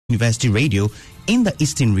University Radio in the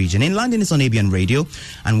Eastern region. In London, it's on ABN Radio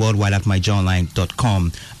and worldwide at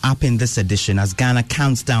myjournline.com. Up in this edition, as Ghana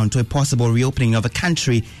counts down to a possible reopening of the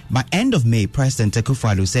country by end of May, President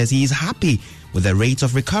Akufo-Addo says he is happy with the rate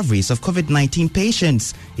of recoveries of COVID-19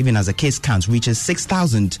 patients, even as the case count reaches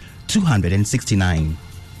 6,269.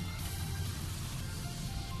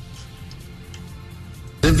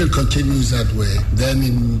 If it continues that way, then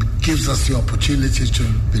it gives us the opportunity to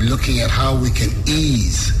be looking at how we can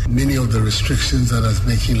ease many of the restrictions that are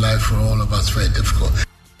making life for all of us very difficult.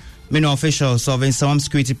 Many officials of some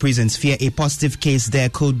security prisons fear a positive case there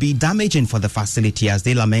could be damaging for the facility, as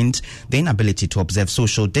they lament the inability to observe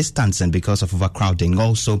social distancing because of overcrowding.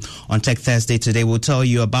 Also, on Tech Thursday today, we'll tell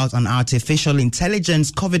you about an artificial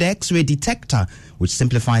intelligence COVID X-ray detector which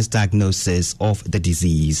simplifies diagnosis of the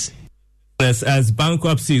disease. As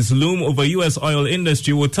bankruptcies loom over U.S. oil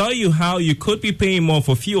industry, we'll tell you how you could be paying more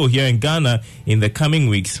for fuel here in Ghana in the coming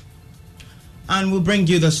weeks. And we'll bring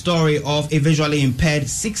you the story of a visually impaired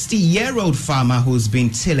 60-year-old farmer who's been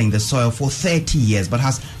tilling the soil for 30 years but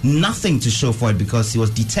has nothing to show for it because he was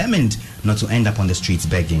determined not to end up on the streets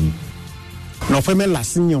begging.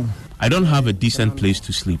 I don't have a decent place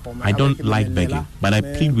to sleep. I don't like begging, but I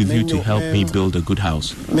plead with you to help me build a good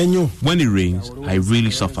house. When it rains, I really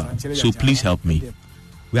suffer, so please help me.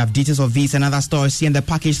 We have details of these and other stories here in the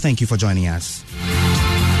package. Thank you for joining us.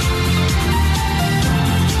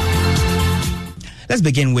 Let's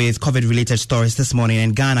begin with COVID-related stories this morning.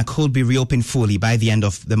 And Ghana could be reopened fully by the end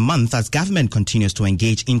of the month as government continues to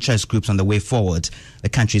engage interest groups on the way forward. The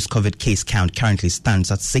country's COVID case count currently stands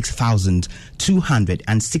at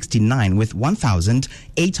 6,269 with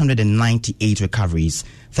 1,898 recoveries.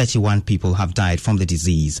 31 people have died from the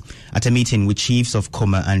disease. At a meeting with chiefs of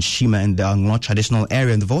Koma and Shima in the Anglo traditional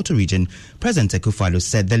area in the Volta region, President Akufo-Addo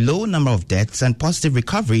said the low number of deaths and positive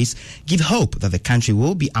recoveries give hope that the country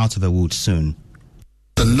will be out of the woods soon.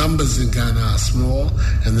 The numbers in Ghana are small,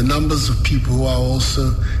 and the numbers of people who are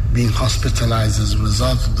also being hospitalized as a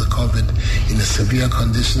result of the COVID in a severe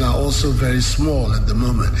condition are also very small at the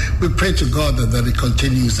moment. We pray to God that it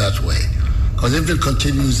continues that way. Because if it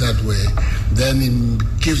continues that way, then it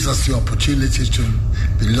gives us the opportunity to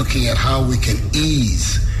be looking at how we can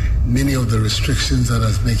ease many of the restrictions that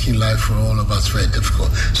are making life for all of us very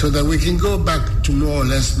difficult, so that we can go back to more or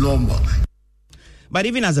less normal. But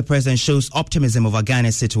even as the president shows optimism over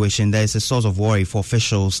Ghana's situation, there is a source of worry for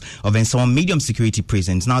officials of some medium security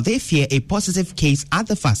prisons. Now, they fear a positive case at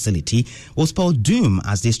the facility will spell doom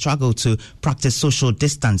as they struggle to practice social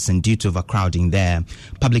distancing due to overcrowding there.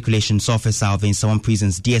 Public Relations Officer of some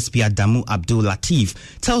prisons, DSP Adamu Abdul Latif,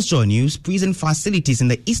 tells Joy News prison facilities in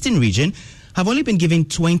the Eastern region have only been given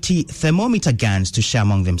 20 thermometer guns to share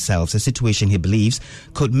among themselves, a situation he believes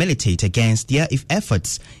could militate against their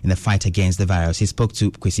efforts in the fight against the virus. He spoke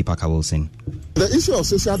to Kwesi Parker-Wilson. The issue of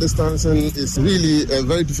social distancing is really a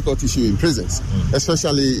very difficult issue in prisons,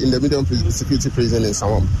 especially in the medium security prison in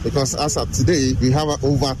Sawam, because as of today, we have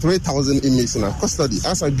over 3,000 inmates in our custody,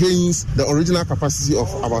 as against the original capacity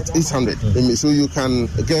of about 800 inmates. So you can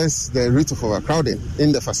guess the rate of overcrowding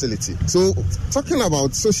in the facility. So talking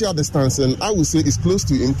about social distancing, I would say it's close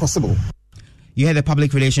to impossible. You heard the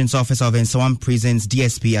Public Relations Officer of Nsawam Prisons,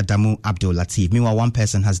 DSP Adamu Abdul Latif. Meanwhile, one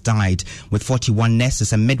person has died, with 41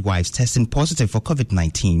 nurses and midwives testing positive for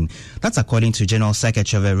COVID-19. That's according to General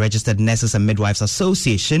Secretary of the Registered Nurses and Midwives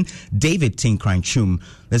Association, David Tinkran-Chum.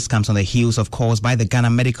 This comes on the heels of calls by the Ghana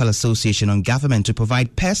Medical Association on government to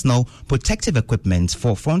provide personal protective equipment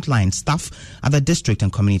for frontline staff at the district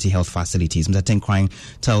and community health facilities. Mr. Tinkran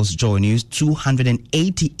tells Joy News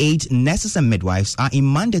 288 nurses and midwives are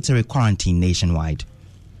in mandatory quarantine nationwide.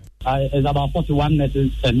 It's about 41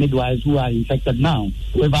 nurses and midwives who are infected now,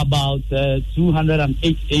 with about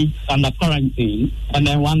 288 under quarantine and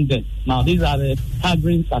then one death. Now, these are the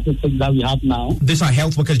staggering statistics that we have now. These are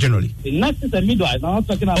health workers generally? The nurses and midwives. I'm not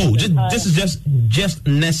talking about... this is just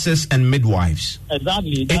nurses and midwives?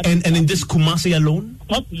 Exactly. And in this Kumasi alone?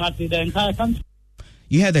 Not Kumasi, the entire country.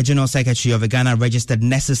 You heard the General Secretary of the Ghana Registered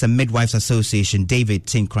Nurses and Midwives Association, David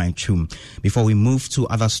Tinkran-Chum. Before we move to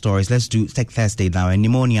other stories, let's do Tech Thursday now. And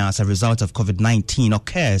pneumonia as a result of COVID-19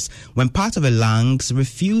 occurs when part of the lungs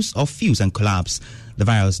refuse or fuse and collapse. The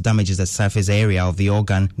virus damages the surface area of the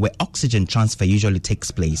organ where oxygen transfer usually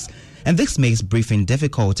takes place. And this makes breathing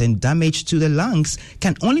difficult, and damage to the lungs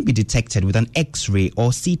can only be detected with an X-ray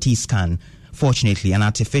or CT scan. Fortunately, an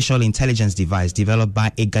artificial intelligence device developed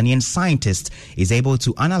by a Ghanaian scientist is able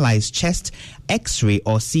to analyze chest, X-ray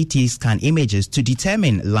or CT scan images to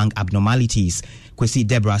determine lung abnormalities. Kwesi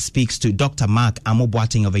Deborah speaks to Dr. Mark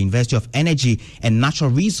Amoboating of the University of Energy and Natural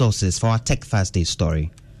Resources for our Tech Thursday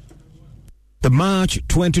story. The March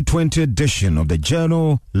 2020 edition of the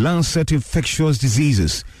journal Lancet Infectious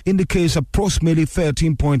Diseases indicates approximately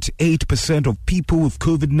 13.8% of people with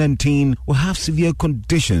COVID-19 will have severe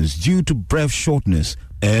conditions due to breath shortness.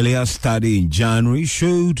 Earlier study in January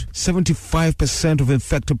showed 75% of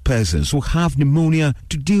infected persons will have pneumonia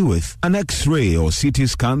to deal with. An X-ray or CT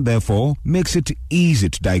scan, therefore, makes it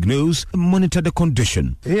easy to diagnose and monitor the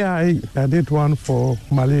condition. I did one for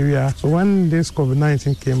malaria. So when this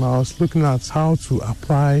COVID-19 came, I was looking at how to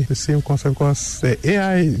apply the same concept because the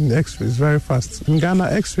AI in X-ray is very fast. In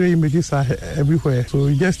Ghana, X-ray images are everywhere. So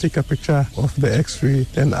you just take a picture of the X-ray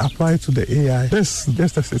and apply it to the AI. This is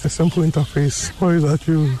just a simple interface for you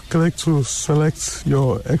that you click to select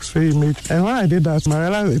your X-ray image. And when I did that, I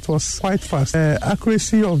realized it was quite fast. The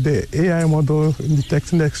accuracy of the AI model in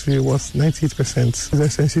detecting X-ray was 98%. The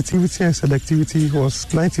sensitivity and selectivity was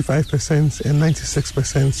 95% and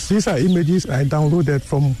 96%. These are images I downloaded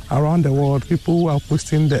from around the world. People who are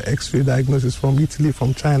posting the X-ray diagnosis from Italy,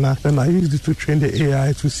 from China. Then I used it to train the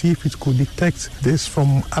AI to see if it could detect this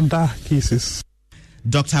from other cases.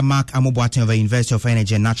 Dr. Mark Amubuaten of the University of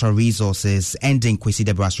Energy and Natural Resources ending Kwesi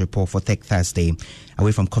Deborah's report for Tech Thursday.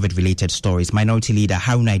 Away from COVID-related stories, Minority Leader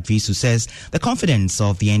Haruna Idrisu says the confidence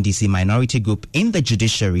of the NDC minority group in the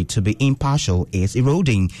judiciary to be impartial is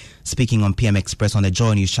eroding. Speaking on PM Express on the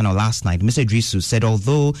Joy News channel last night, Mr. Idrisu said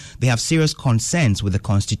although they have serious concerns with the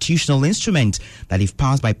constitutional instrument that if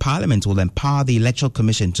passed by Parliament will empower the Electoral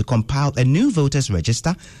Commission to compile a new voters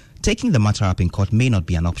register, taking the matter up in court may not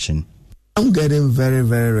be an option. I'm getting very,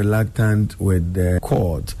 very reluctant with the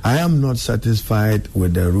court. I am not satisfied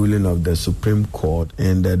with the ruling of the Supreme Court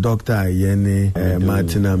in the Dr. Ayeni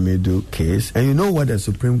Martin Amidu case. And you know what the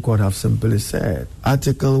Supreme Court have simply said?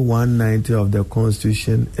 Article 190 of the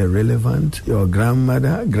Constitution irrelevant. Your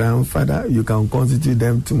grandmother, grandfather, you can constitute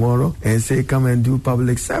them tomorrow and say come and do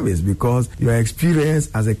public service because your experience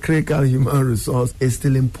as a critical human resource is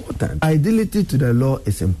still important. Fidelity to the law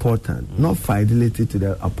is important, not fidelity to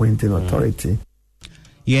the appointing authority.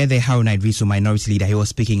 Yeah, the Haruna Idrisu minority leader, he was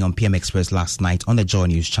speaking on PM Express last night on the Joy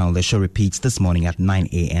News channel. The show repeats this morning at 9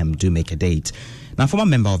 a.m. Do make a date. Now, former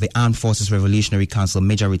member of the Armed Forces Revolutionary Council,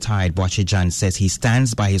 Major Retired Boakye Jan, says he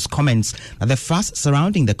stands by his comments that the fuss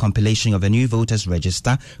surrounding the compilation of a new voters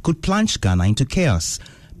register could plunge Ghana into chaos.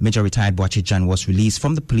 Major Retired Boakye Jan was released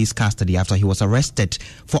from the police custody after he was arrested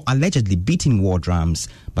for allegedly beating war drums.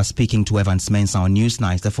 But speaking to Evans Mensah on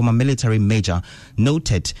Newsnight, the former military major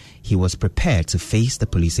noted he was prepared to face the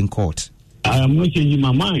police in court. I am not changing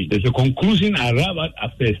my mind. There's a conclusion I arrive at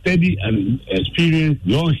after a study and experience,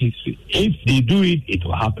 long history. If they do it, it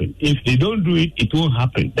will happen. If they don't do it, it won't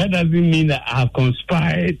happen. That doesn't mean that I have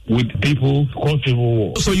conspired with people to cause civil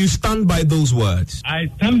war. So you stand by those words? I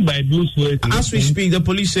stand by those words. As we speak, the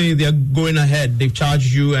police say they are going ahead. They've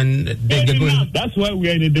charged you and they're going... That's why we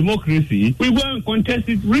are in a democracy. We go and contest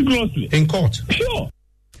it rigorously. In court? Sure.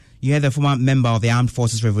 You heard the former member of the Armed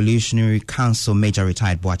Forces Revolutionary Council, Major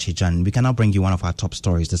Retired Boakye Jan. We can now bring you one of our top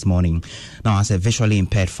stories this morning. Now, as a visually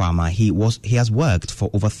impaired farmer, he has worked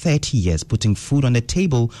for over 30 years, putting food on the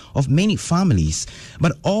table of many families.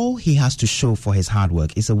 But all he has to show for his hard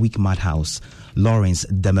work is a weak madhouse. Lawrence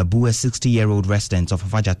Demebu, a 60-year-old resident of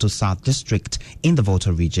Vajato South District in the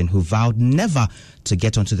Volta region, who vowed never to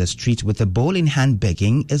get onto the street with a bowl in hand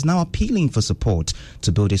begging, is now appealing for support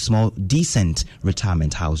to build a small, decent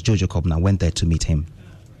retirement house. Jojo Kobna went there to meet him.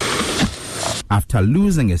 After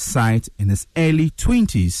losing his sight in his early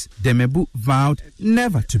 20s, Demebu vowed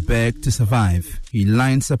never to beg to survive. He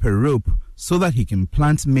lines up a rope so that he can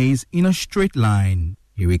plant maize in a straight line.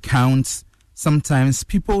 He recounts sometimes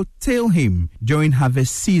people tail him during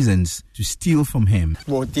harvest seasons to steal from him.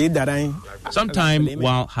 Sometime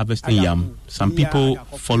while harvesting yam, some people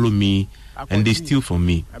follow me and they steal from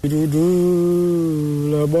me.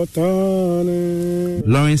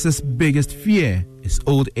 Lawrence's biggest fear is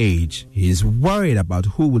old age. He is worried about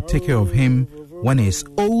who will take care of him when he is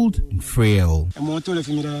old and frail.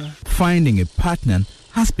 Finding a partner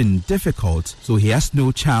has been difficult, so he has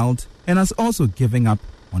no child and has also given up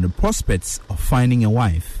on the prospects of finding a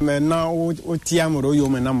wife. My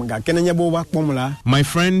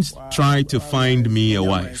friends try to find me a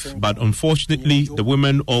wife, but unfortunately, the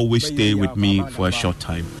women always stay with me for a short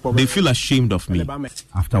time. They feel ashamed of me.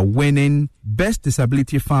 After winning Best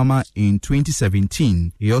Disability Farmer in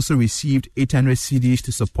 2017, he also received 800 cedis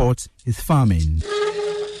to support his farming.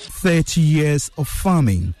 30 years of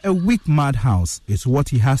farming, a weak madhouse is what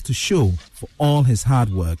he has to show for all his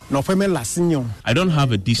hard work. I don't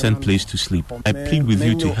have a decent place to sleep. I plead with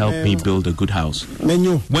you to help me build a good house.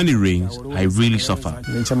 When it rains, I really suffer.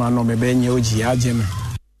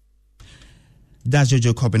 That's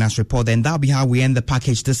Jojo Kobina's report. And that'll be how we end the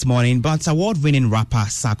package this morning. But award-winning rapper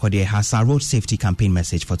Sarkodie has our road safety campaign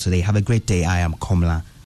message for today. Have a great day. I am Komla.